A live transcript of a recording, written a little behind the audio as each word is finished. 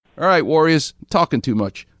All right, Warriors, I'm talking too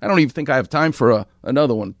much. I don't even think I have time for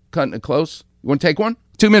another one. Cutting it close. You want to take one?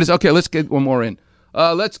 2 minutes. Okay, let's get one more in.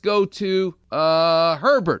 Let's go to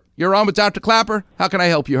Herbert. You're on with Dr. Klapper. How can I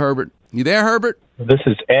help you, Herbert? You there, Herbert? This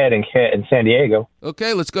is Ed in San Diego.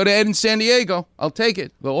 Okay, let's go to Ed in San Diego. I'll take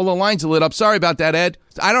it. All the lines are lit up. Sorry about that, Ed.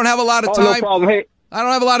 I don't have a lot of time. No problem. Hey, I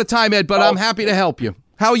don't have a lot of time, Ed, but I'm happy to help you.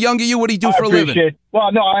 How young are you? What do you do for a living?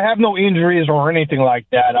 Well, no, I have no injuries or anything like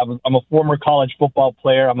that. I'm a former college football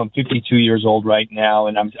player. I'm 52 years old right now,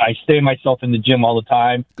 and I stay myself in the gym all the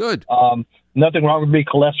time. Good. Nothing wrong with me,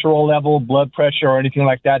 cholesterol level, blood pressure, or anything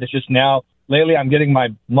like that. It's just now, lately, I'm getting my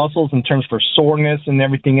muscles in terms for soreness and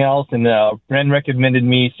everything else. And Ren recommended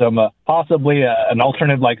me some possibly an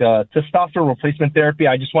alternative like a testosterone replacement therapy.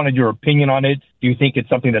 I just wanted your opinion on it. Do you think it's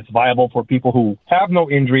something that's viable for people who have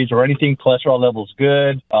no injuries or anything? Cholesterol level's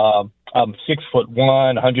good. I'm 6'1",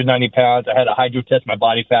 190 pounds. I had a hydro test. My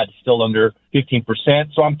body fat is still under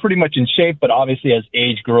 15%. So I'm pretty much in shape. But obviously, as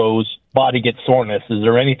age grows, body gets soreness. Is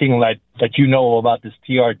there anything that you know about this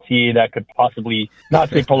TRT that could possibly not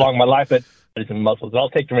say prolong my life, but and muscles? I'll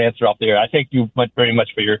take your answer off there. I thank you very much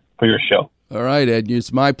for your show. All right, Ed.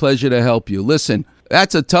 It's my pleasure to help you. Listen,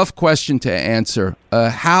 that's a tough question to answer.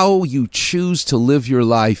 How you choose to live your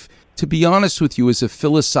life, to be honest with you, is a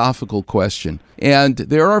philosophical question. And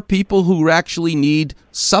there are people who actually need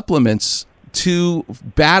supplements to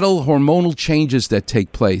battle hormonal changes that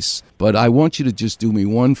take place. But I want you to just do me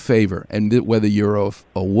one favor, and whether you're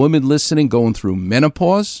a woman listening going through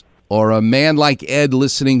menopause or a man like Ed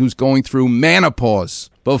listening who's going through menopause,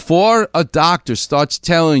 before a doctor starts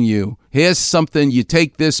telling you, here's something, you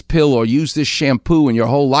take this pill or use this shampoo and your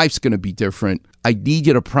whole life's going to be different, I need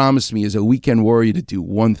you to promise me as a weekend warrior to do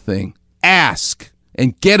one thing. Ask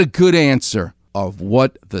and get a good answer of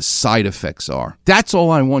what the side effects are. That's all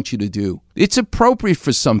I want you to do. It's appropriate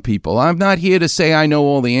for some people. I'm not here to say I know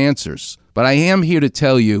all the answers, but I am here to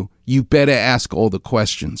tell you, you better ask all the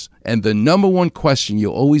questions. And the number one question you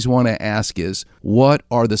always want to ask is, what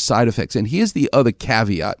are the side effects? And here's the other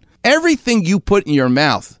caveat. Everything you put in your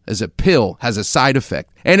mouth as a pill has a side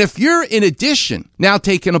effect. And if you're, in addition, now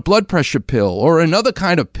taking a blood pressure pill or another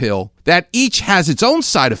kind of pill that each has its own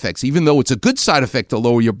side effects, even though it's a good side effect to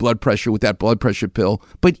lower your blood pressure with that blood pressure pill,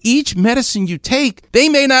 but each medicine you take, they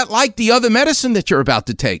may not like the other medicine that you're about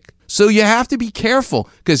to take. So you have to be careful,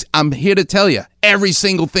 because I'm here to tell you, every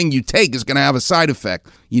single thing you take is going to have a side effect.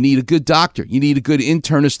 You need a good doctor. You need a good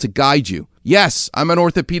internist to guide you. Yes, I'm an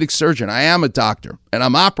orthopedic surgeon. I am a doctor, and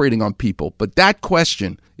I'm operating on people. But that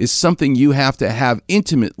question is something you have to have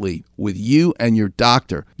intimately with you and your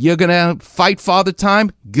doctor. You're going to fight Father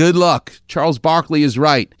Time? Good luck. Charles Barkley is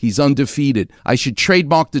right. He's undefeated. I should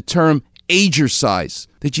trademark the term agercise,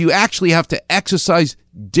 that you actually have to exercise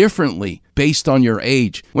differently based on your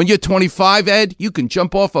age. When you're 25, Ed, you can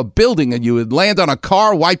jump off a building and you would land on a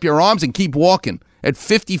car, wipe your arms, and keep walking. At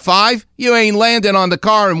 55, you ain't landing on the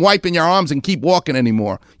car and wiping your arms and keep walking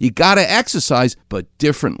anymore. You got to exercise, but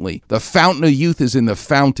differently. The fountain of youth is in the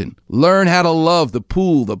fountain. Learn how to love the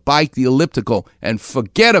pool, the bike, the elliptical, and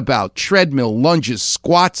forget about treadmill, lunges,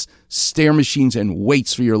 squats, stair machines, and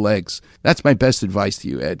weights for your legs. That's my best advice to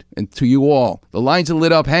you, Ed, and to you all. The lines are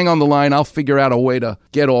lit up. Hang on the line. I'll figure out a way to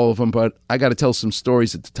get all of them, but I got to tell some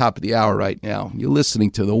stories at the top of the hour right now. You're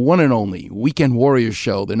listening to the one and only Weekend Warrior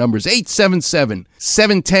Show. The number's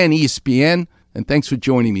 877-710-ESPN, and thanks for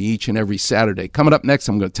joining me each and every Saturday. Coming up next,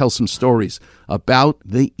 I'm going to tell some stories about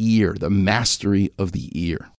the ear, the mastery of the ear.